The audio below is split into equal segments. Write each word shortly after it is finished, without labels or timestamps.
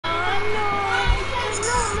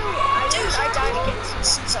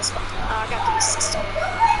since I got the assist.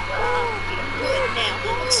 Good now.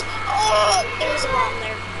 Oh, there's a bomb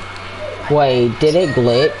there. Wait, did it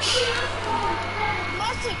glitch?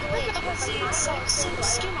 Must have glitched because the exact same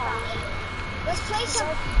skin on. Let's play some.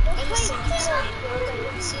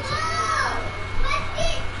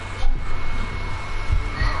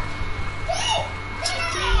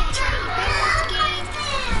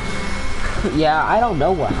 Yeah, I don't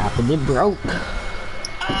know what happened. It broke.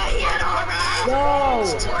 No!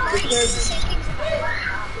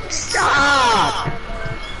 Stop!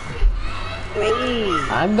 Please.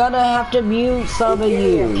 I'm gonna have to mute some of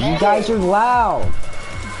you. You guys are loud.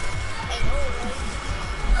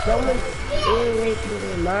 Someone's irritating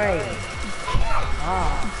their mind.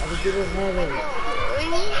 Ah, I was doing heaven.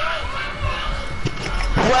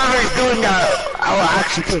 Whoever's doing that, I will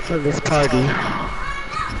actually take from this party.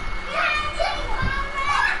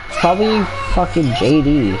 Probably fucking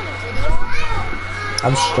JD.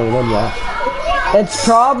 I'm straight on that. It's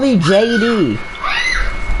probably JD.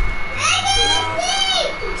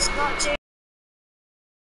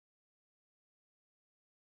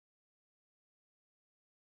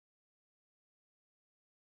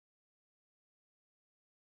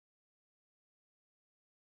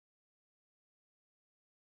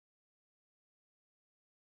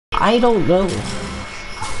 I don't know.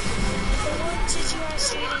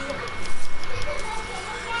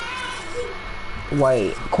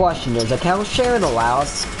 Wait, question, is account sharing allowed?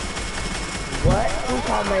 What? Who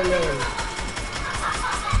called my name?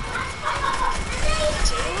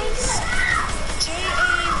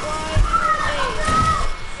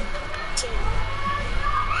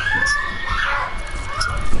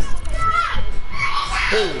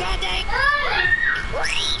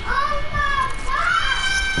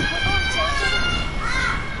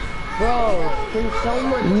 Bro, can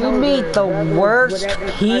someone You meet the worst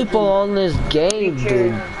people on this game,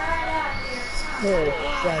 dude. Shut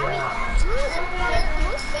up.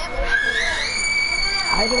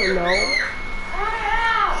 I don't know.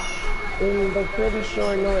 They're pretty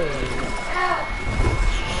sure annoying.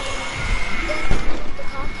 The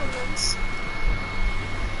compliments.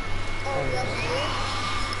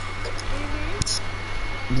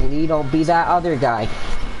 You don't be that other guy. No,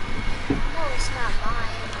 it's not mine.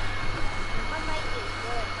 I might be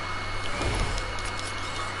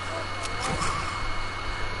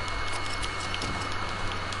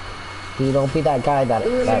good. You don't be that guy that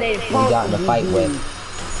we got in a fight with.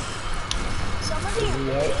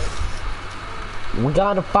 We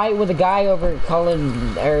got in a fight with a guy over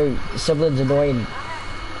calling our siblings annoying. I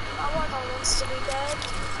want our ones to be dead.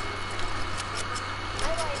 I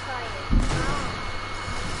like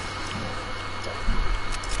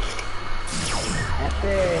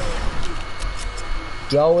fighting.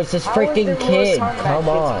 Yo, it's this freaking kid. Come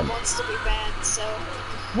on. Wants to be bad, so.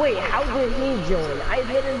 Wait, how did he join? I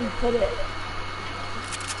literally put it.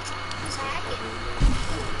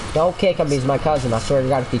 Don't kick him, he's my cousin. I swear to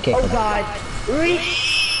God if you kick him. Oh God.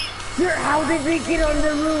 How did they get on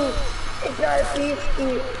the roof? It's not a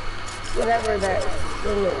peacekeeper. Whatever that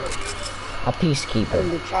thing is. A peacekeeper.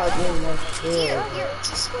 And the child name was Here,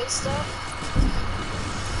 just waste stuff.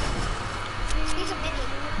 He's a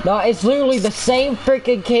mini. No, it's literally the same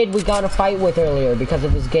freaking kid we got in a fight with earlier because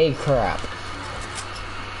of his gay crap.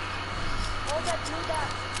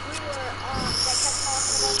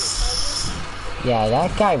 Yeah,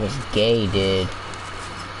 that guy was gay, dude.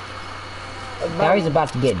 Now he's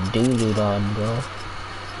about to get doo-dooed on, bro.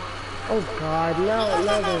 Oh God, no,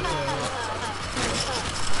 another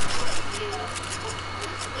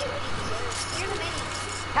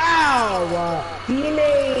Ow!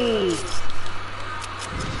 Teammate!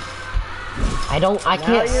 I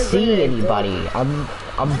can't see anybody. I'm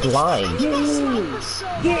blind. Get me!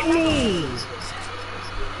 Get me!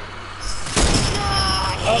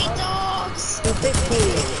 I hate dogs! 15.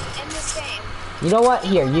 In this game. You know what?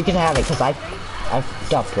 Here, you can have it, because I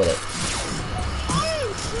ducked with it.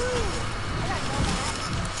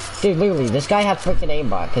 Dude, literally, this guy had freaking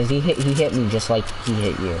aimbot, because he hit me just like he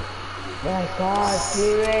hit you. My God,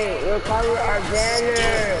 teammate, recover our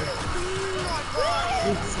banner!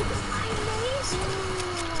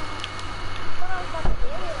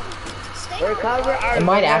 Recover our It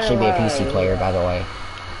might actually be a PC player, by the way.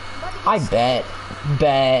 I bet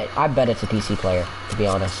it's a PC player, to be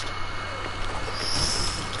honest.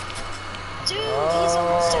 Dude, he's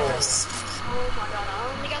almost at us. Oh my God, I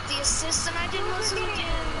only got the assist and I didn't listen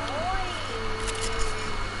again.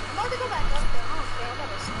 I'm about to go back up there. I don't care. I got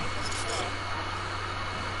a sniper's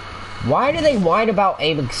Why do they whine about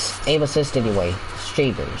aim assist anyway?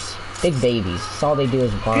 Streamers. Big babies. That's all they do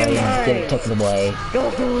is whine, get it taken away. Go,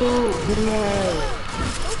 go, go.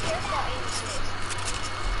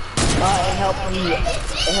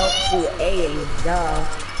 helps you aim, duh.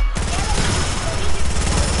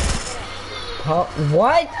 Huh?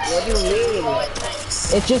 What? What do you mean?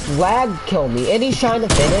 It just lag killed me. And he's trying to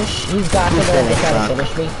finish. He's got to try to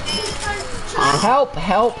finish me. Help,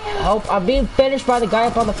 help, help. I'm being finished by the guy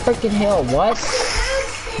up on the freaking hill. What?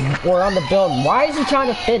 Or on the building. Why is he trying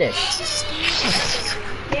to finish?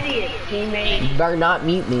 Idiot, teammate. You better not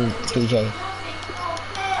mute me, DJ.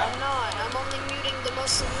 I'm not. I'm only muting the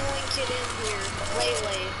most annoying kid in here,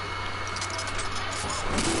 Lele.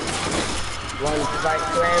 One strike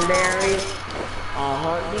cranberry.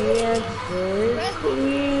 The answer is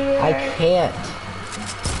clear. I can't.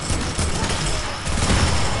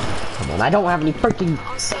 Come on, I don't have any freaking...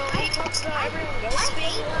 Also, he talks about everyone else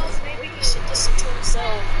being loud. Maybe he should listen to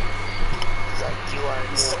himself. Like you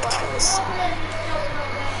are so loud.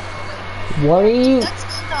 What are you...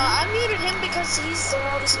 I muted him because he's the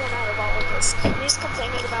loudest one out of all of us. And he's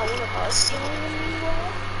complaining about one of us stealing him.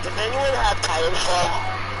 Did anyone have time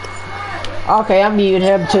for? Okay, I'm muting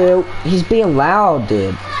him too. He's being loud,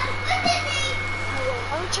 dude.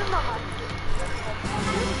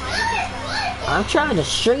 I'm trying to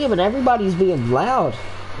stream and everybody's being loud.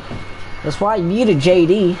 That's why I muted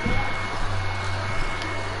JD.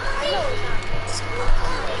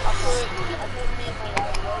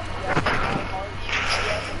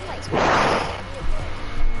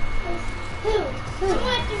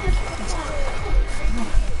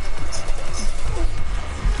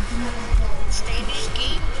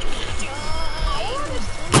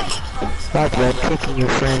 That's right, picking your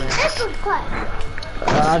friends.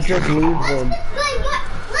 I'll just leave them.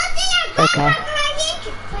 Okay.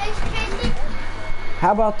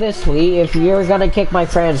 How about this, Lee? If you're gonna kick my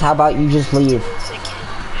friends, how about you just leave?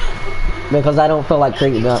 Because I don't feel like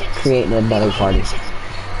creating another party.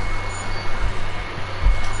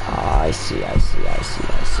 I see.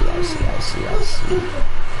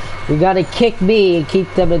 You gotta kick me and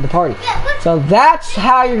keep them in the party. So that's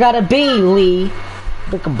how you're gonna be, Lee.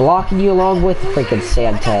 Freaking blocking you along with freaking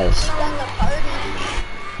Santes.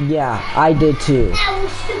 Yeah, I did too.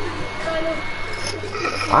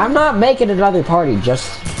 I'm not making another party,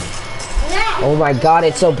 just... Oh my god,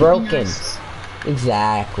 it's so broken.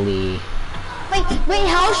 Exactly.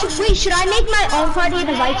 Wait, should I make my own party and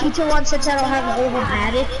invite you to one since I don't have all of them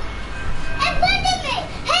added?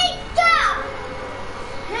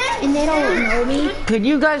 And they don't know me? Could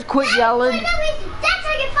you guys quit yelling?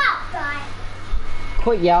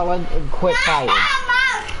 Quit yelling and quit fighting.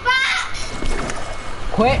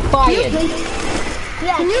 Quit fighting.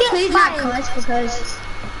 Can you please not cuss because...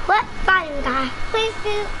 Quit fighting, guy. Please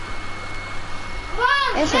do.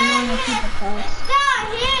 It's annoying when people cuss.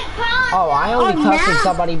 Oh, I only cuss when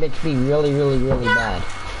somebody makes me really mad.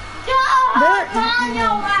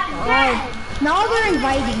 Now they're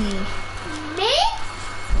inviting me. Me?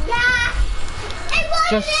 Yeah.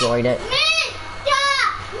 Just join it.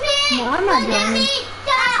 No, I'm not doing it.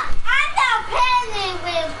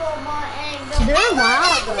 They're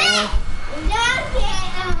wild, though.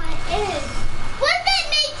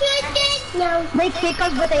 No. They kick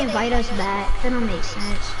us, but they invite us back. That don't make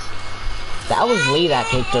sense. That was Lee that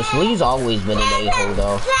kicked us. Lee's always been an a-hole,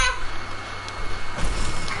 though.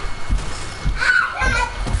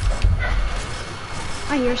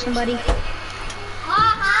 I hear somebody.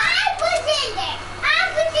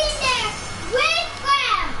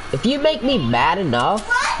 If you make me mad enough,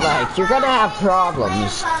 like, you're gonna have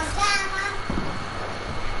problems.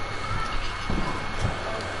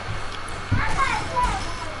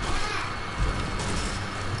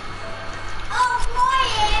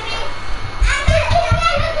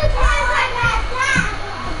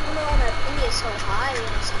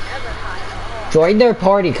 Join their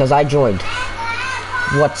party, cause I joined.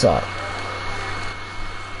 What's up?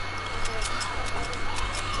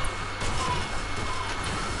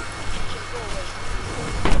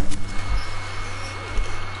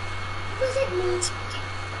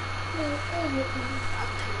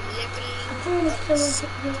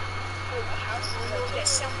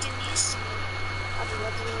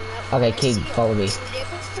 Okay, King, follow me.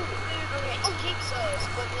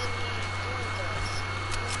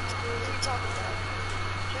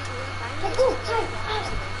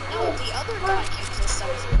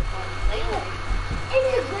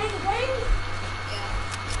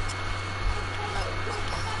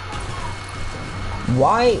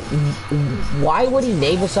 Why would he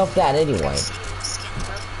name himself that anyway?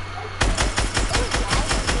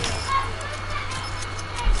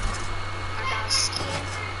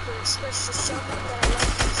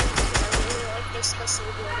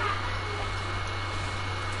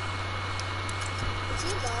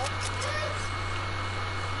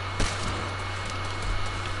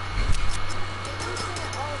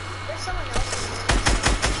 There's someone else.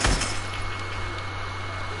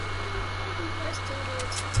 There's two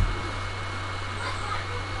dudes.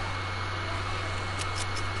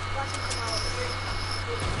 Watch him come out.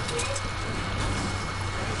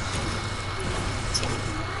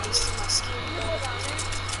 You see my skin go down there?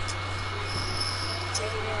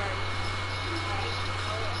 JD, where are you?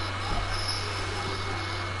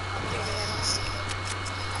 Okay, I don't see him.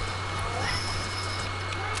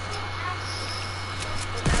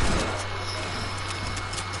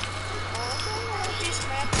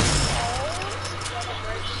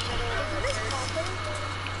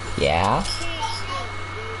 Yeah.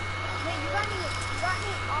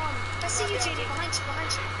 I see you, JD, behind you.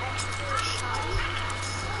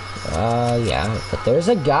 Yeah, but there's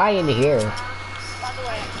a guy in here. By the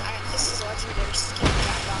way, this is legendary skin.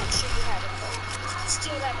 I'm sure you have it.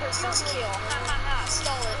 Steal that person's kill.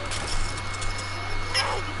 Stole it.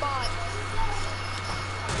 Ow, you bought.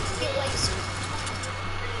 Get laser.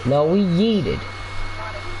 No, we yeeted.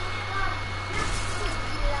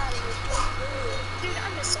 Dude, I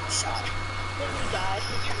missed some shot. Then you died.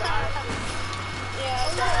 Yeah,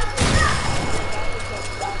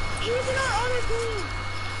 he was in our other team.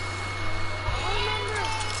 I remember.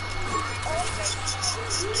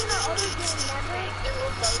 He was in our other team, remember?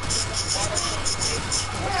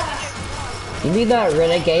 You mean that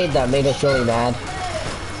renegade that made us really mad? I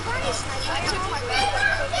took my back and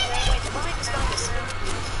ran away behind us.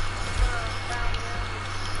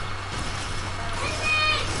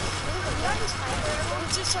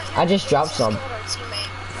 I just dropped some.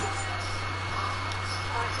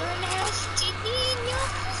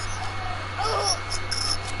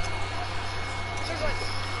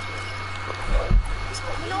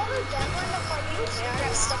 I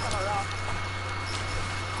got stuck on a rock.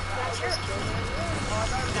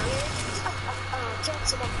 Killed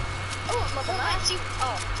someone. Oh, I'm level 9.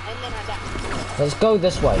 Oh, and then I died. Let's go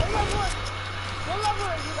this way. What level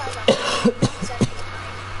are you guys on?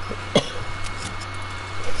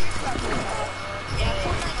 Yeah,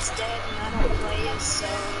 Fortnite's dead and I don't play it, so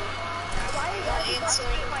why are you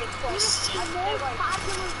answering my question? The most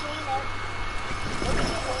popular game ever.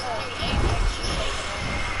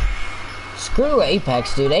 Screw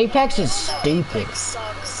Apex, dude. Apex is stupid. Apex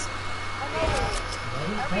sucks.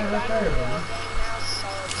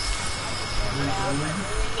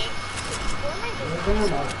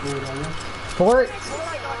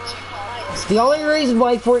 The only reason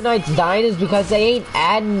why Fortnite's dying is because they ain't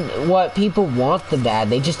adding what people want them to add.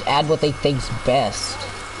 They just add what they think's best.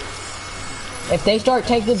 If they start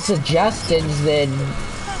taking suggestions, then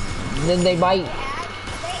they might. They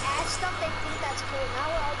add stuff they think that's cool. Now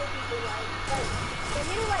what other people like. They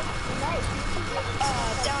need to like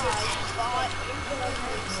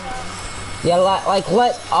Yeah, like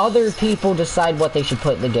let other people decide what they should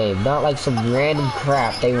put in the game, not like some random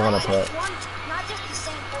crap they want to put. Not just the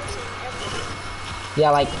same person every. Yeah,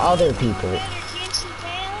 like other people.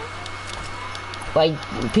 Like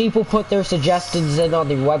people put their suggestions in on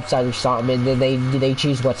their website or something, and then they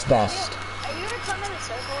choose what's best. Are you gonna come in a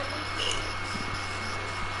circle with me?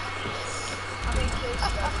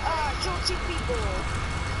 Kill 2 people.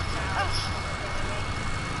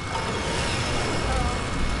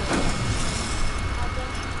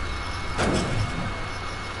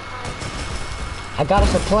 I got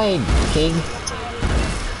us a plane, King.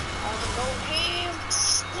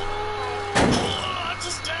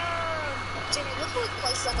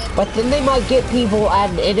 But then they might get people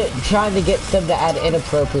trying to get them to add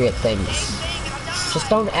inappropriate things. Just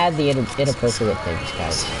don't add the inappropriate things,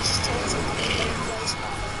 guys.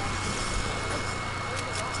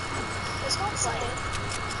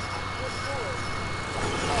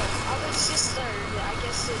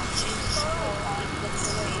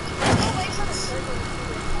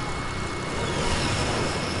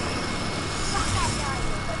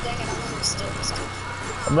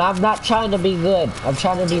 I'm not trying to be good. I'm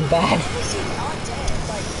trying to be bad.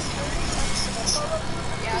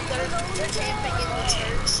 Yeah, they're camping in the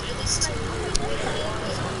church. At least 2.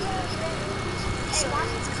 Hey,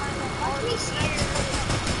 Washington's kind of armies here.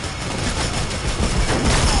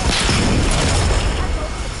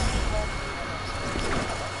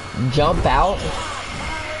 Jump out.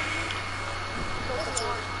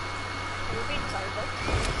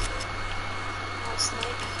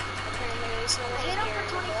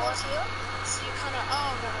 So you kind of,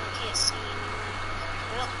 oh no, I can't see anymore.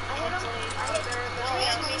 Well, I hit him. No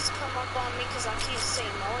enemies come up on me because I can't see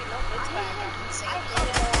him. Oh, no, it's back. I can see him.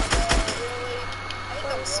 Really? I hit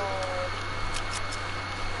the wall.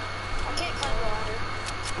 I can't climb the ladder.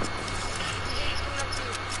 He's coming up to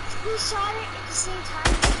me. Who shot it at the same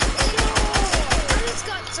time? just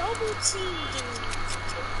got double teamed, dude.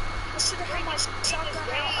 I should have had my shotgun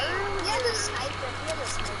out earlier. He has a sniper. I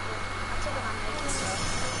took him on making.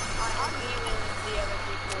 I'm even the other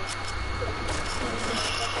people.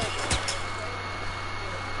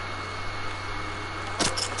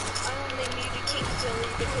 I only muted King Philly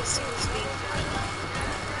because he was being funny.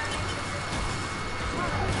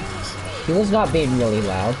 He was not being really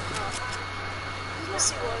loud.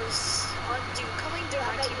 Yes, he was. Dude, coming through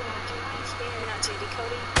my team. Not JD,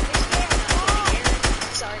 Cody. Aaron.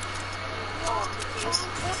 Sorry. Oh, he was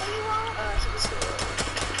good.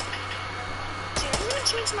 Dude, I'm gonna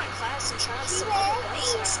change my class and try to support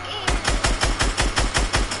being scared.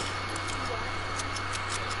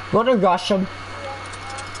 Wanna rush him?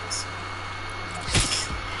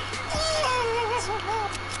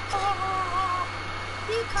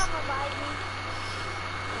 You come revive me.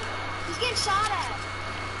 He's getting shot at.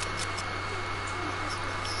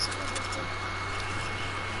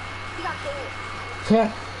 He got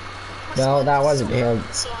killed. No, that wasn't him.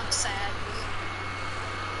 So I'm sad.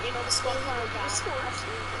 You know, the squad car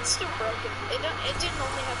it's still broken. It didn't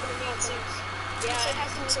only happen to me too. Yeah, it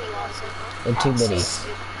happened to a lot of people. And too many.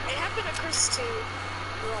 It happened to Chris too.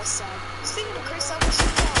 We're all sad. Speaking of Chris, I wish you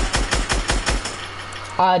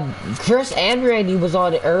won. Chris and Randy was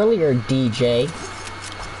on earlier, DJ.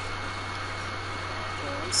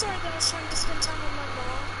 I'm sorry that I was trying to spend time with my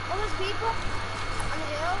mom. All those people on the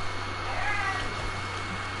hill.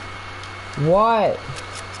 What?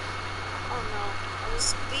 Oh no, I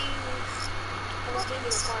was being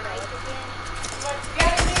a smart aleck again.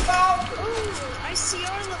 Ooh,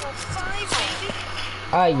 ICR level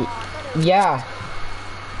 5, baby. Yeah.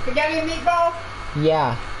 You got your meatball?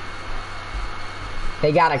 Yeah.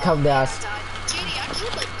 They gotta come to us. JD, I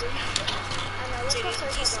killed like 3 people. JD,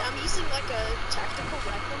 I'm using like a tactical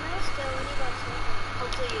rifle now.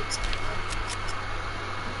 Hopefully it's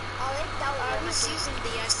I was using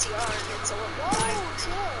the STR and it's a level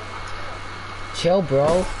 5. Chill,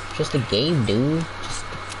 bro. Just a game, dude. Just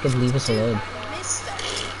fucking leave us alone. I missed that.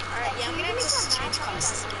 Alright, yeah, I'm gonna have to change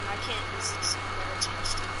classes again. I can't use this.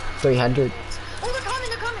 300. Oh, they're coming.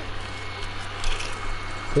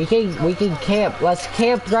 We can camp. Let's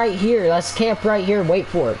camp right here. Let's camp right here and wait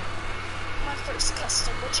for it. My first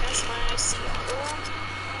custom, which has my ICR.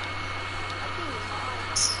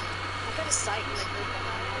 I got a sight in the group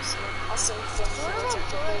also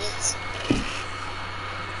bullets.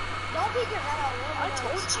 Don't peek your head out. I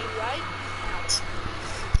told you, right? Ouch.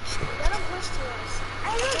 Let them push to us.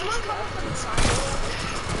 Hey, there's one coming from the side.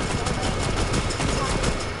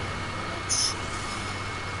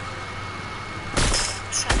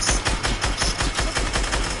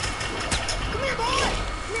 Come here, boy.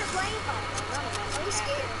 Come here, playing. Are you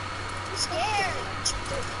scared? You scared?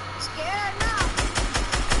 Scared? No.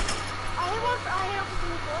 I hit him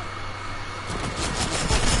from before.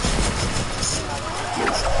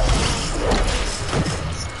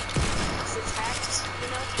 It's hacked, you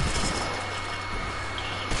know?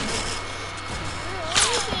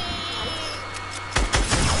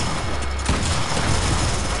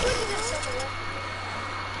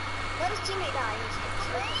 Let his teammate die.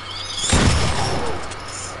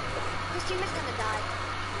 His teammate's gonna die.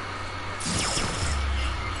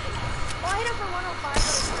 Well, I hit him for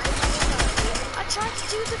 105. I tried to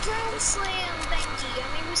do the ground slam, Benji. I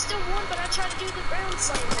mean, we still won, but I tried to do the ground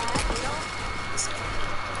slam back, you know?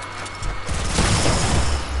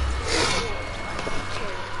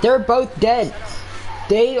 They're both dead.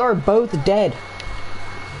 They are both dead.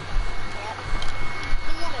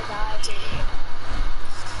 I'm gonna die, too.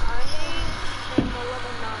 I am a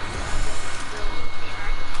level 9.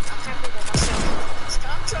 I'm happy with myself.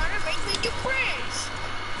 Stop trying to make me depressed.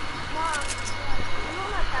 Mom, you know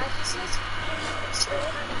my practices?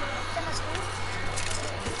 Send us school?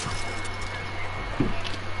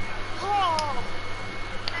 Oh!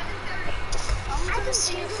 I can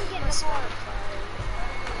see you can get this one.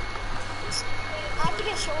 I have to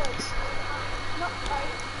get shorts. No,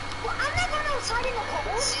 right. Well, I'm not going outside in the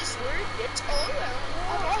cold. This is where it gets all around.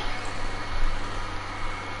 Okay.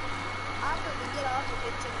 After we get off in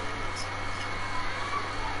 15 minutes.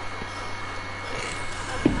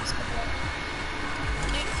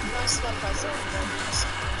 Dude, nice stuff I said.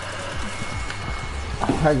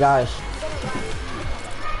 Hey guys,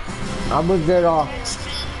 I'm gonna get off.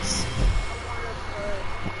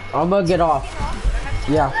 I'm gonna get off.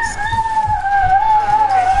 Yeah.